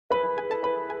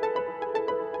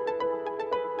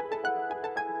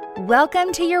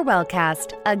Welcome to your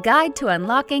Wellcast, a guide to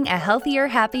unlocking a healthier,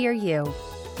 happier you.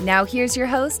 Now here's your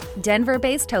host,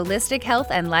 Denver-based holistic health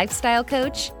and lifestyle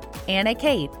coach, Anna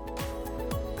Kate.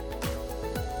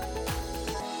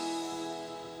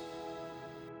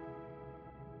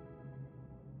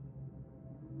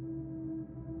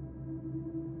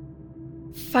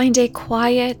 Find a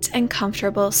quiet and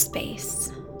comfortable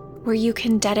space where you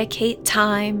can dedicate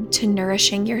time to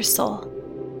nourishing your soul.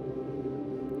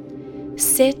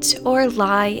 Sit or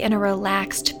lie in a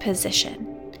relaxed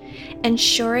position,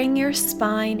 ensuring your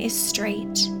spine is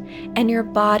straight and your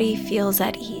body feels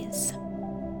at ease.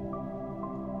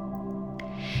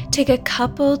 Take a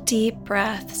couple deep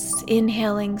breaths,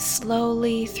 inhaling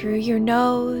slowly through your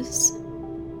nose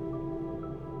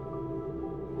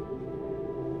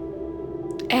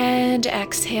and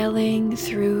exhaling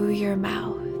through your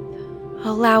mouth,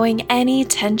 allowing any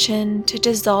tension to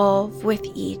dissolve with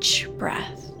each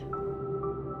breath.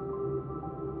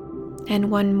 And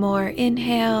one more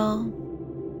inhale.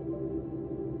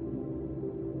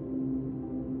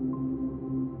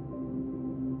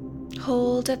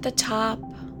 Hold at the top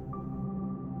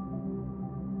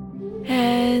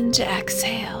and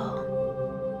exhale.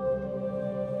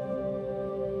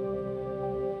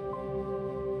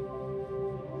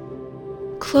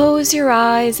 Close your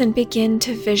eyes and begin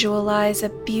to visualize a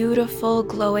beautiful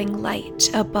glowing light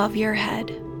above your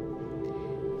head.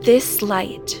 This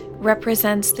light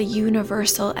represents the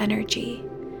universal energy,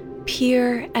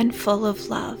 pure and full of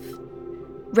love,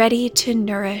 ready to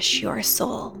nourish your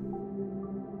soul.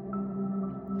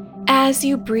 As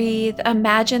you breathe,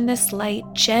 imagine this light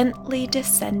gently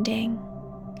descending,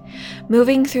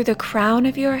 moving through the crown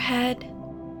of your head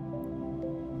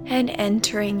and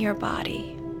entering your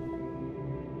body.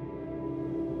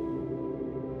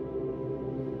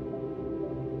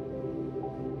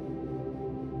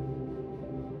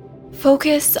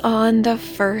 Focus on the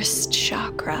first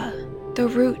chakra, the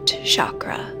root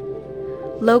chakra,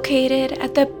 located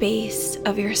at the base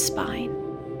of your spine.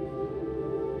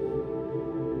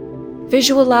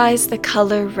 Visualize the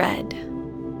color red,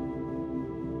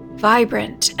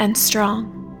 vibrant and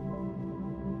strong.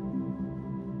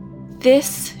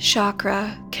 This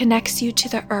chakra connects you to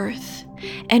the earth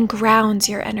and grounds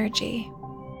your energy.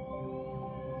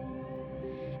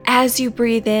 As you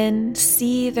breathe in,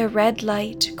 see the red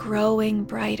light growing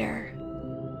brighter.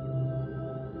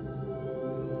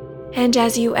 And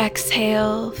as you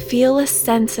exhale, feel a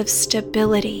sense of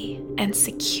stability and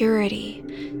security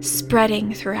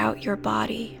spreading throughout your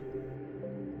body.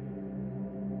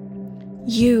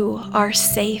 You are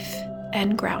safe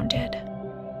and grounded.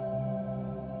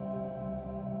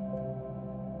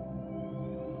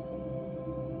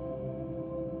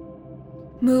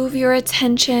 Move your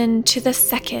attention to the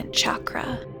second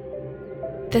chakra,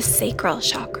 the sacral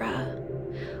chakra,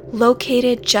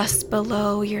 located just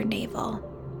below your navel.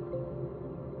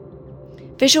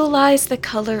 Visualize the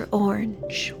color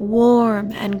orange,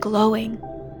 warm and glowing.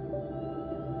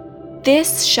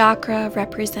 This chakra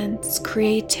represents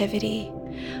creativity,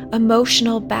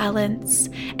 emotional balance,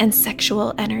 and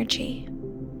sexual energy.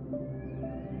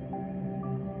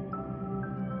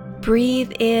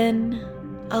 Breathe in,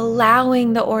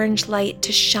 allowing the orange light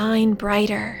to shine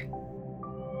brighter.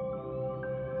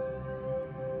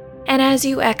 And as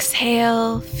you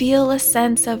exhale, feel a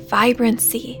sense of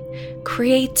vibrancy,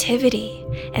 creativity,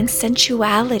 and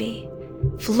sensuality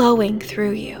flowing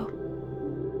through you.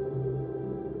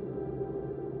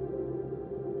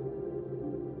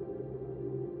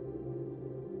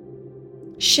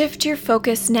 Shift your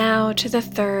focus now to the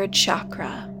third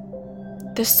chakra,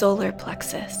 the solar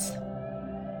plexus,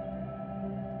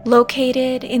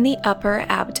 located in the upper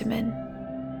abdomen.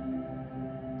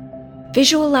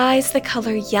 Visualize the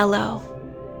color yellow,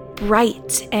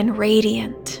 bright and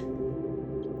radiant.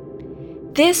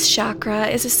 This chakra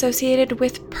is associated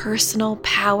with personal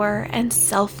power and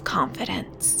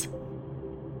self-confidence.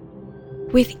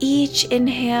 With each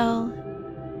inhale,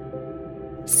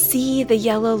 see the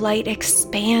yellow light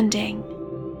expanding.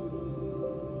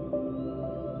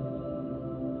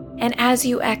 And as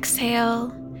you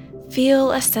exhale,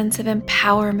 feel a sense of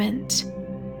empowerment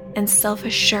and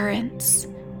self-assurance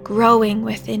growing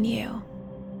within you.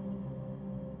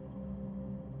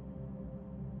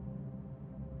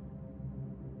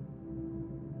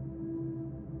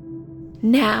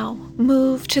 Now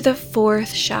move to the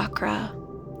fourth chakra,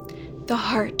 the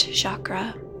heart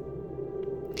chakra,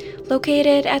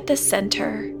 located at the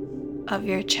center of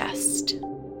your chest.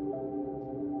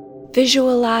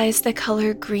 Visualize the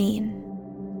color green,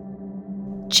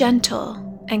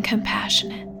 gentle and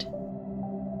compassionate.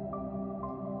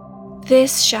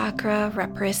 This chakra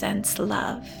represents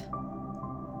love,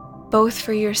 both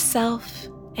for yourself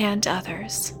and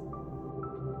others.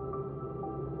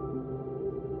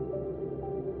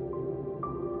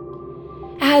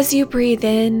 As you breathe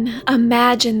in,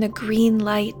 imagine the green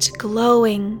light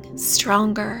glowing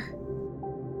stronger.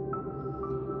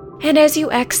 And as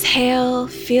you exhale,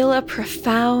 feel a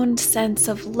profound sense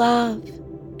of love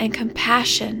and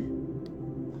compassion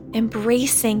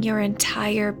embracing your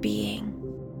entire being.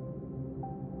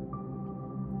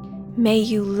 May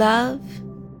you love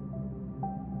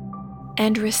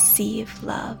and receive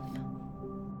love.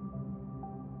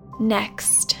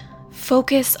 Next,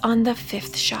 focus on the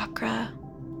 5th chakra,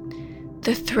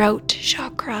 the throat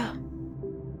chakra,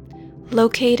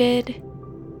 located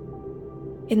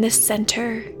in the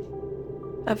center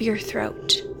of your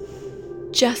throat,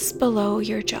 just below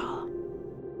your jaw.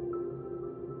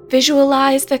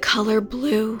 Visualize the color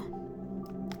blue,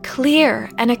 clear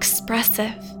and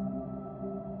expressive.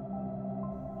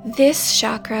 This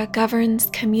chakra governs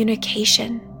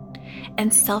communication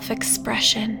and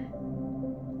self-expression.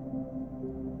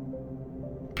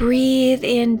 Breathe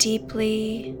in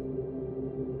deeply.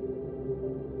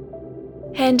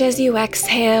 And as you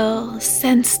exhale,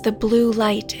 sense the blue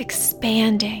light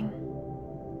expanding,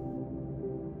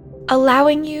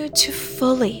 allowing you to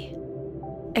fully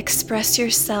express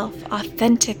yourself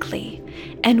authentically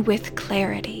and with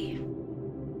clarity.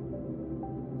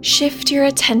 Shift your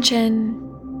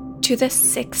attention to the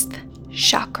 6th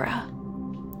chakra,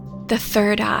 the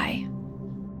 3rd eye,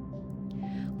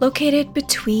 located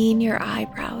between your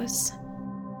eyebrows.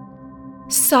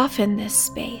 Soften this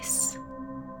space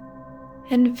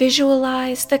and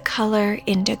visualize the color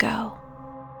indigo,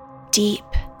 deep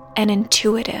and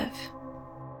intuitive.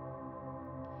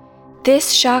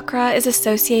 This chakra is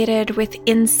associated with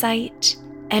insight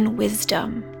and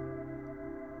wisdom.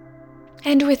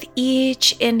 And with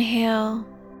each inhale,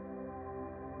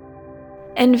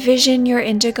 envision your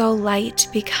indigo light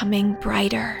becoming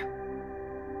brighter.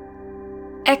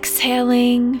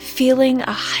 Exhaling, feeling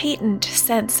a heightened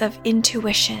sense of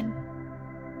intuition,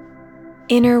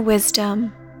 inner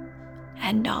wisdom,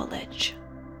 and knowledge.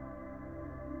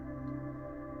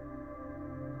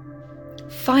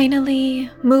 Finally,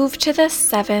 move to the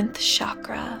 7th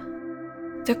chakra,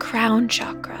 the crown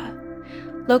chakra,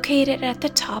 located at the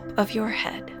top of your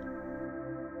head.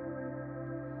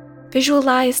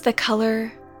 Visualize the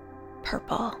color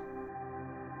purple,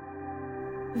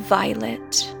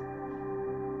 violet,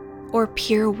 or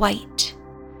pure white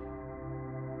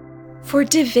for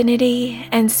divinity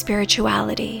and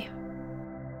spirituality.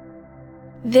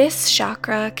 This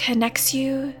chakra connects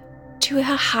you to a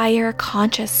higher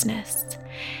consciousness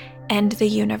and the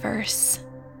universe.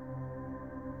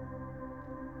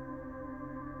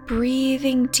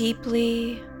 Breathing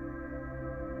deeply,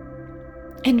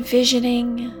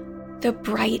 envisioning the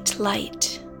bright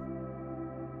light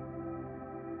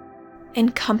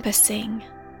encompassing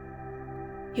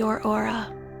your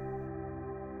aura.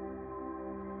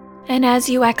 And as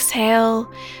you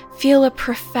exhale, feel a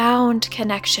profound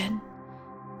connection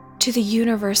to the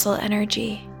universal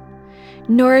energy,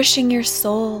 nourishing your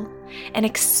soul and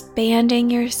expanding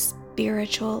your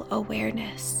spiritual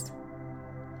awareness,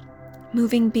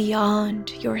 moving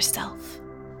beyond yourself.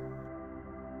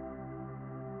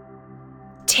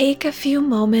 Take a few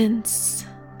moments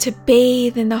to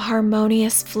bathe in the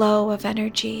harmonious flow of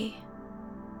energy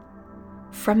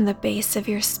from the base of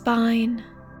your spine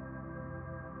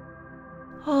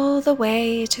all the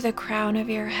way to the crown of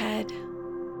your head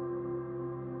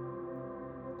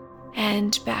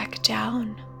and back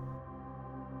down.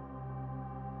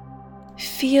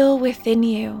 Feel within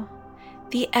you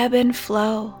the ebb and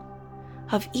flow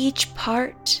of each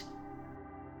part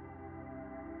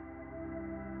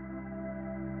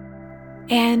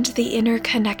and the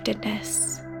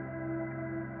interconnectedness.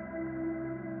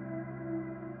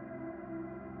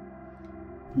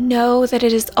 Know that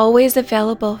it is always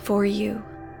available for you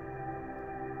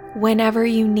whenever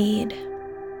you need.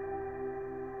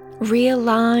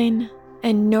 Realign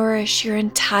and nourish your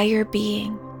entire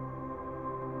being.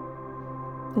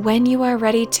 When you are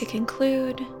ready to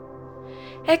conclude,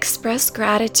 express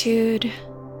gratitude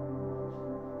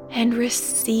and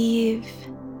receive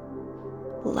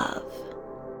love.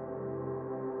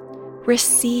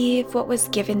 Receive what was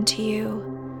given to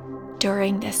you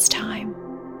during this time.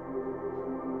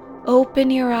 Open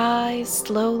your eyes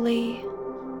slowly,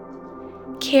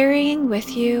 carrying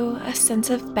with you a sense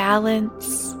of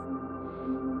balance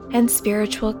and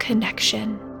spiritual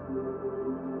connection.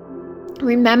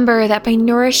 Remember that by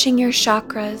nourishing your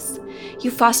chakras,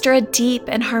 you foster a deep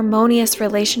and harmonious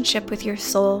relationship with your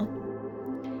soul,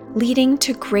 leading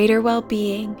to greater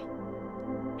well-being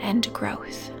and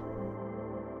growth.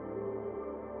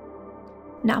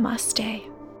 Namaste.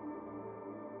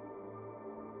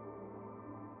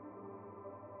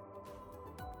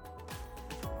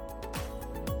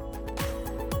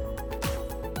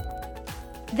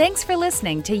 Thanks for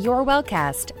listening to Your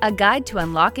Wellcast, a guide to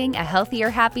unlocking a healthier,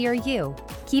 happier you.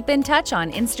 Keep in touch on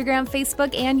Instagram,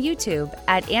 Facebook, and YouTube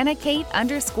at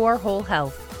AnnaKate_Whole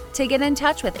Health. To get in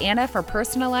touch with Anna for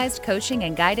personalized coaching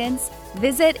and guidance,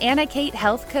 visit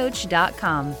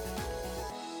AnnaKateHealthCoach.com.